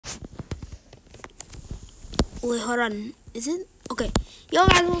Wait, hold on. Is it? Okay. Yo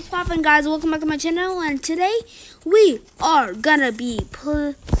guys, what's poppin', guys? Welcome back to my channel, and today we are gonna be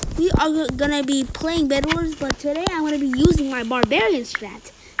playing Bed Wars, but today I'm gonna be using my barbarian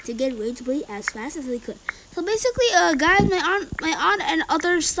strat to get rage blade as fast as they could. So basically, guys, my aunt and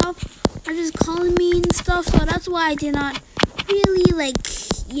other stuff are just calling me and stuff, so that's why I did not really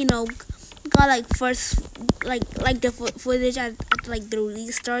got the footage at like the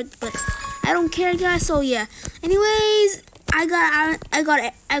release start, but I don't care, guys. So yeah. Anyways, I got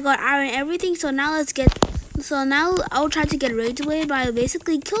iron everything. So now I'll try to get rage blade by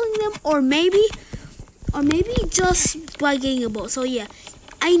basically killing them, or maybe just by getting a bow. So yeah,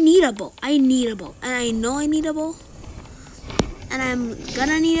 I need a bow, and I know I need a bow, and I'm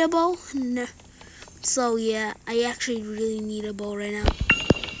gonna need a bow. So yeah, I actually really need a bow right now.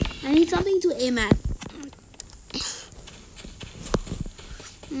 I need something to aim at.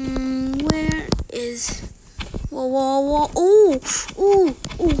 Where is? Whoa! Ooh!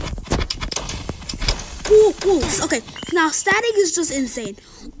 Okay, now static is just insane.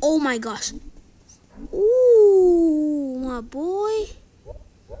 Oh my gosh! Ooh, my boy.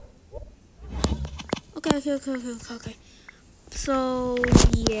 Okay. So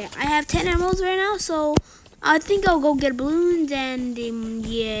yeah, I have 10 emeralds right now. So I think I'll go get balloons and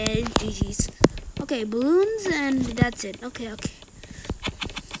yeah, GG's. Okay, balloons and that's it. Okay.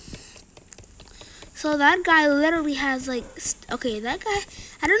 So that guy literally has that guy,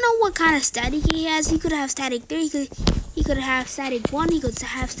 I don't know what kind of static he has. He could have static 3, he could have static 1, he could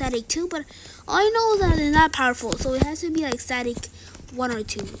have static 2, but all I know is that they're not powerful. So it has to be like static 1 or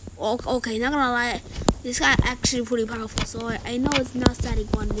 2. Okay, not gonna lie, this guy actually pretty powerful. So I know it's not static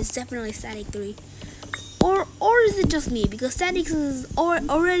 1, it's definitely static 3. Or is it just me? Because static is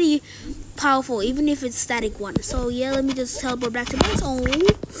already powerful, even if it's static 1. So yeah, let me just teleport back to my zone.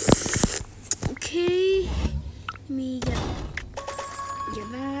 Okay, let me get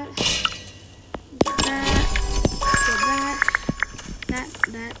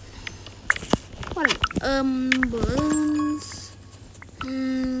that. What? Balloons.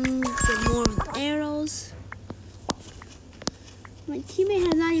 Get more arrows. My teammate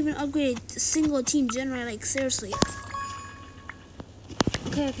has not even upgraded a single team generator. Like seriously.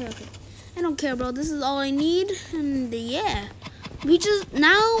 Okay. I don't care, bro. This is all I need, and yeah.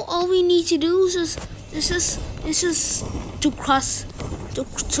 Now all we need to do is just to cross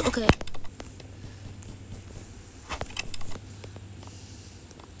okay.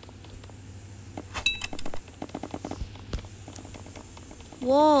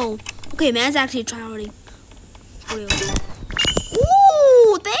 Whoa. Okay, man's actually tryharding.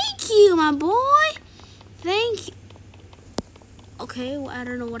 Ooh, thank you, my boy. Thank you. Okay, well, I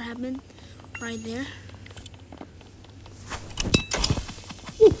don't know what happened right there.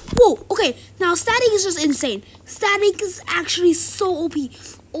 Whoa, okay, now static is just insane. Static is actually so OP.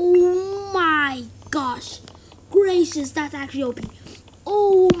 Oh my gosh. Gracious, that's actually OP.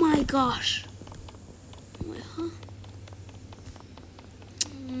 Oh my gosh. Wait, huh?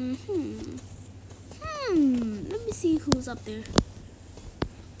 Let me see who's up there.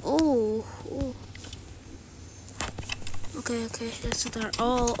 Oh. Okay, let's start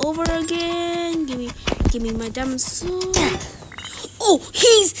all over again. Give me my diamond sword. Oh,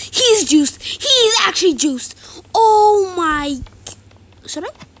 he's juiced. He's actually juiced. Oh my. Should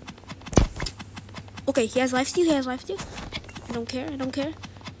I? Okay, he has lifesteal. I don't care.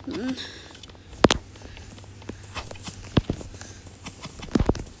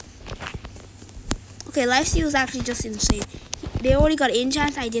 Okay, lifesteal is actually just insane. They already got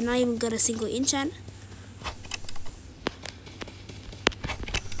enchant. I did not even get a single enchant.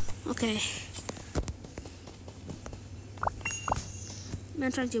 Okay.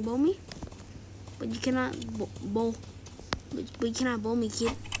 Man trying to bow me, but you cannot bow. But you cannot bow me,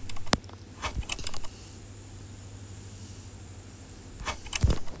 kid.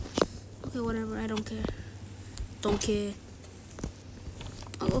 Okay, whatever. I don't care.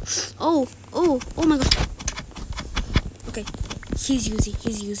 Oh my god. Okay, he's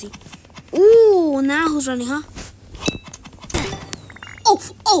using. Ooh, now who's running, huh?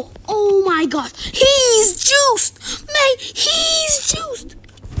 Oh my gosh, he's juiced, man. He's juiced.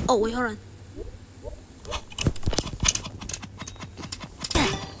 Oh wait, hold on.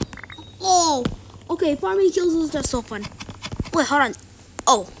 Oh, okay. Farming kills is just so fun. Wait, hold on.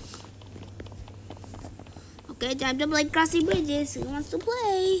 Oh. Okay, time to play crossing bridges. Who wants to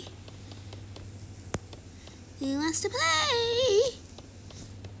play?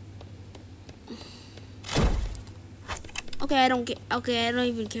 Okay, I don't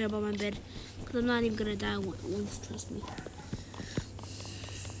even care about my bed, because I'm not even gonna die once, trust me.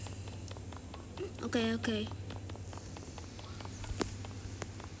 Okay.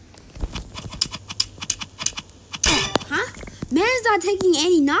 not taking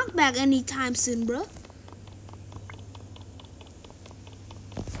any knockback anytime soon, bro.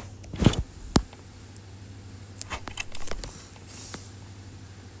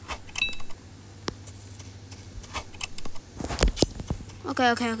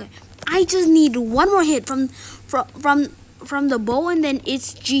 Okay. I just need one more hit from the bow, and then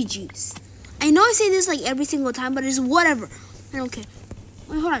it's GG's. I know I say this like every single time, but it's whatever. I don't care.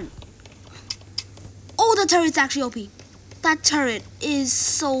 Wait, hold on. Oh, the turret's actually OP. That turret is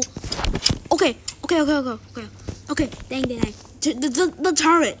so... Okay. Dang. The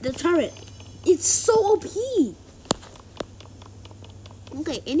turret. It's so OP.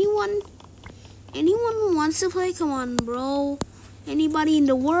 Okay, anyone who wants to play? Come on, bro. Anybody in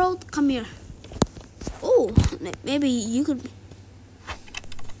the world? Come here. Oh, maybe you could...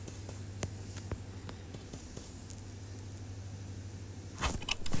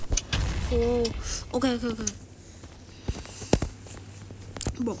 Oh, okay.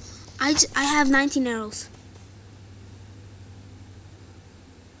 Bro, I have 19 arrows.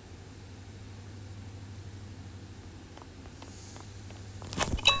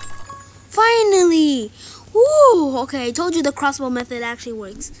 Finally! Woo! Okay, I told you the crossbow method actually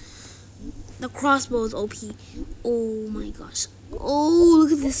works. The crossbow is OP. Oh my gosh. Oh,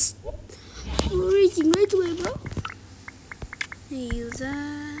 look at this. Reaching right away, bro. Use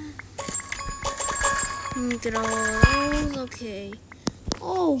that. Look at all those.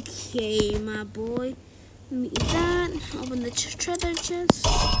 Okay, my boy. Let me eat that. Open the treasure chest.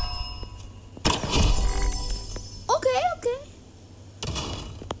 Okay.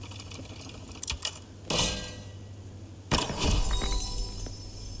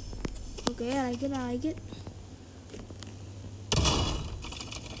 Okay, I like it.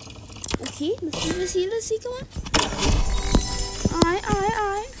 Okay, let's see, come on. Alright.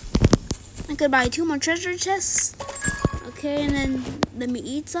 I could buy 2 more treasure chests. Okay, and then let me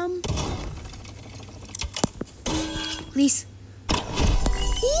eat some. Please.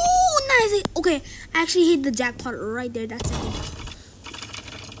 Ooh, nice. Okay, I actually hit the jackpot right there. That's it.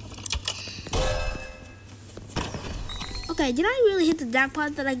 Okay, did I really hit the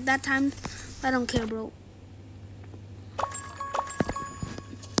jackpot that time? I don't care, bro.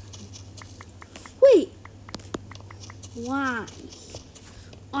 Wait. Why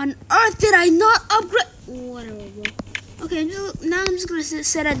on earth did I not upgrade? Whatever, bro. Okay, now I'm just gonna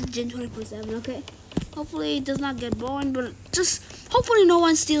set at Gen 24/7. Okay. Hopefully it does not get boring, but just hopefully no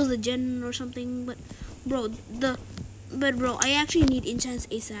one steals the gen or something. But bro, I actually need enchants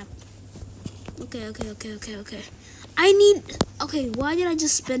ASAP. Okay. Okay, why did I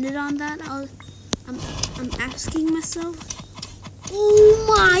just spend it on that? I'm asking myself. Oh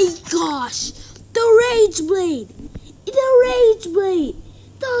my gosh, the Rage Blade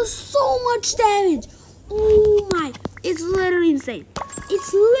does so much damage. Oh my, it's literally insane.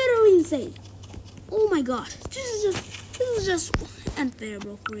 Oh my god, this is just unfair,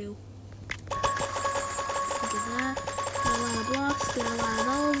 bro, for real. Look at that. Get a lot of blocks. Get a lot of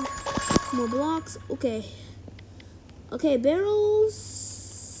those. More blocks. Okay, barrels.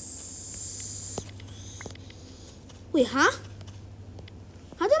 Wait, huh?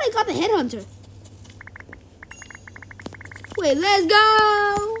 How did I got the headhunter? Wait, let's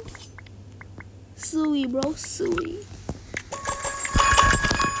go. Suey, bro, suey.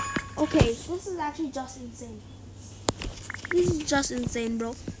 Okay, this is actually just insane.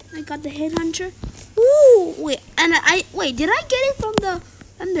 Bro. I got the headhunter. Ooh, wait, did I get it from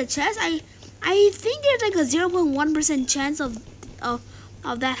the chest? I think there's like a 0.1% chance of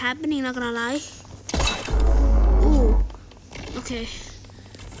that happening, not gonna lie. Ooh. Okay.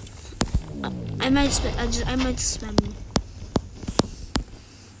 I might just spam them.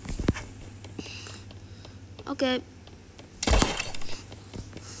 Okay.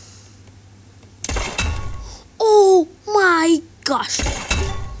 Oh my gosh.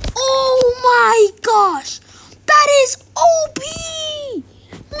 That is OP!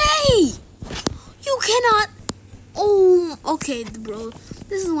 May! You cannot... Oh, okay, bro.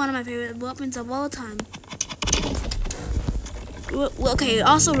 This is one of my favorite weapons of all time. Okay,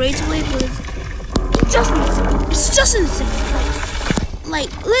 also Rage Blade was... It's just insane.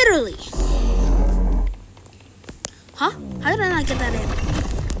 Like literally. Huh? How did I not get that in?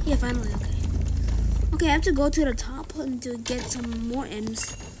 Yeah, finally, okay. Okay, I have to go to the top and to get some more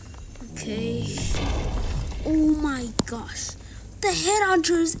M's. Okay. Oh my gosh. The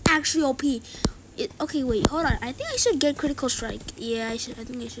headhunter is actually OP. Okay, wait, hold on. I think I should get critical strike. Yeah, I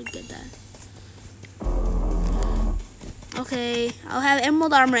think I should get that. Okay, I'll have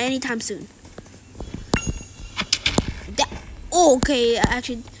emerald armor anytime soon. Okay,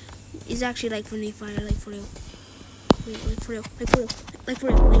 actually, it's actually like friendly fire, like for real. Wait, like for real. Like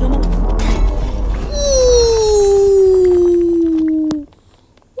I'm up.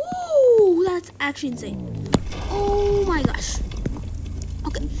 Ooh, that's actually insane. Oh my gosh.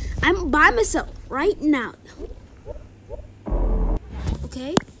 Okay, I'm by myself right now.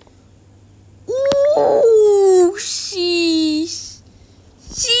 Okay. Ooh, sheesh,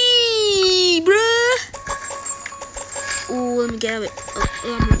 bruh. Ooh, let me get out of it.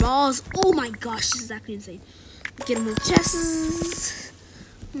 My balls. Oh my gosh, this is actually insane. Get more chests.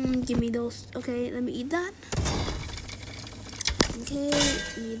 Give me those. Okay, let me eat that. Okay,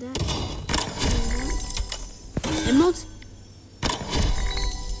 need that. Emeralds.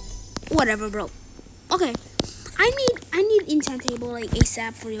 Whatever, bro. Okay, I need enchant table like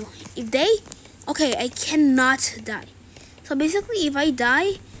ASAP for you. If they, okay, I cannot die. So basically, if I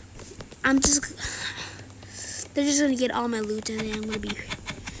die, they're just gonna get all my loot, and then I'm gonna be,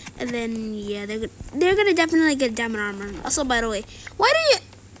 and then yeah, they're gonna definitely get diamond armor. Also, by the way, why do you?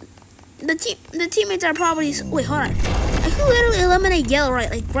 The teammates are probably. Wait, hold on. I could literally eliminate yellow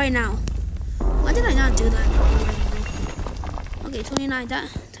like right now. Why did I not do that? Okay, 29.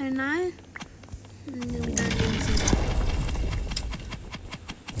 29.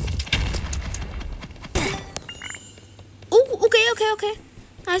 Oh, okay.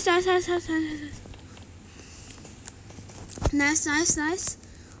 Nice.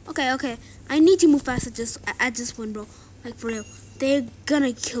 Okay. I need to move fast at this point, bro. Like for real, they're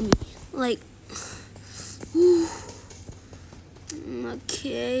gonna kill me. Like, whew.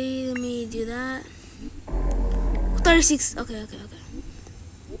 Okay, let me do that. 36. Okay.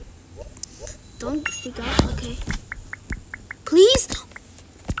 Don't freak out. Okay. Please.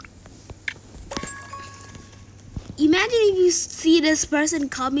 Imagine if you see this person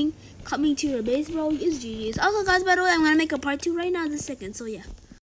coming to your base, bro. It's GG's. Also, guys, by the way, I'm gonna make a part 2 right now this second. So yeah.